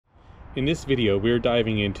In this video, we're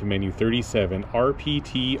diving into menu 37,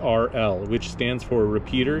 RPT-RL, which stands for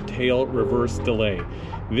Repeater Tail Reverse Delay.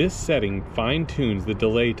 This setting fine-tunes the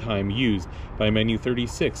delay time used by menu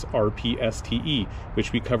 36, RP-STE,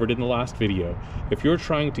 which we covered in the last video. If you're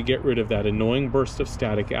trying to get rid of that annoying burst of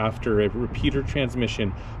static after a repeater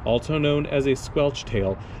transmission, also known as a squelch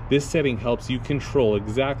tail, this setting helps you control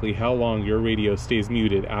exactly how long your radio stays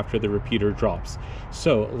muted after the repeater drops.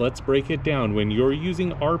 So let's break it down. When you're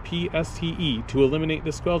using RP-STE to eliminate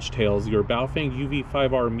the squelch tails, your Baofeng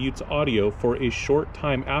UV5R mutes audio for a short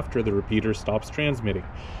time after the repeater stops transmitting.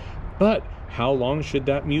 But how long should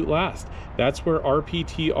that mute last? That's where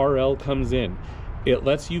RPT-RL comes in. It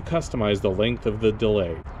lets you customize the length of the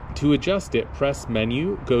delay. To adjust it, press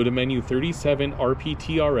Menu, go to menu 37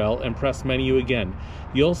 RPT-RL and press Menu again.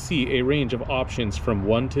 You'll see a range of options from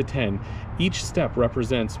 1 to 10. Each step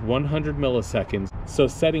represents 100 milliseconds, so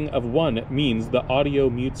setting of 1 means the audio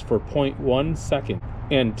mutes for 0.1 second,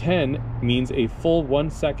 and 10 means a full 1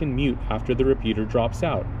 second mute after the repeater drops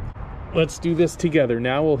out. Let's do this together.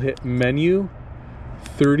 Now we'll hit Menu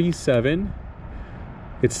 37.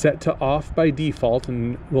 It's set to off by default,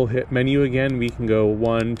 and we'll hit Menu again. We can go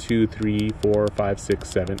 1, 2, 3, 4, 5, 6,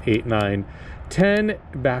 7, 8, 9, 10,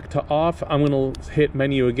 back to off. I'm gonna hit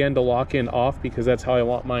Menu again to lock in off because that's how I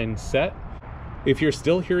want mine set. If you're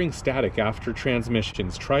still hearing static after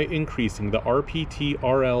transmissions, try increasing the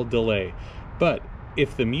RPT-RL delay. But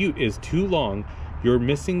if the mute is too long, you're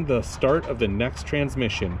missing the start of the next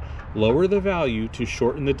transmission. Lower the value to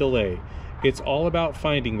shorten the delay. It's all about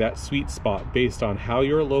finding that sweet spot based on how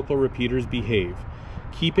your local repeaters behave.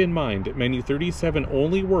 Keep in mind, menu 37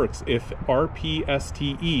 only works if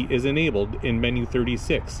RP-STE is enabled in menu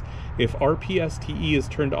 36. If RP-STE is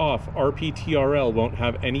turned off, RPT-RL won't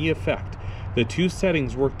have any effect. The two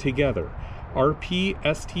settings work together.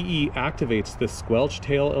 RP-STE activates the squelch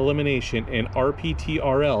tail elimination, and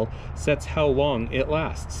RPT-RL sets how long it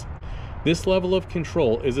lasts. This level of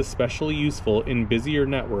control is especially useful in busier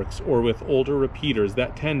networks or with older repeaters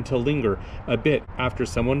that tend to linger a bit after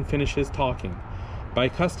someone finishes talking. By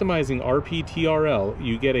customizing RPT-RL,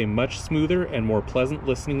 you get a much smoother and more pleasant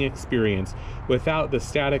listening experience without the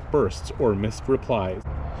static bursts or missed replies.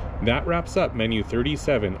 That wraps up menu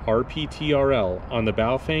 37 RPT-RL on the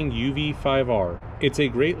Baofeng UV5R. It's a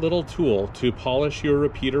great little tool to polish your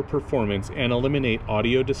repeater performance and eliminate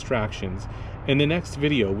audio distractions. In the next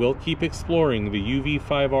video, we'll keep exploring the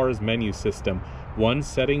UV5R's menu system, one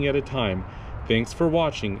setting at a time. Thanks for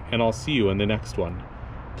watching, and I'll see you in the next one.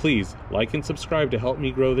 Please like and subscribe to help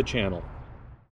me grow the channel.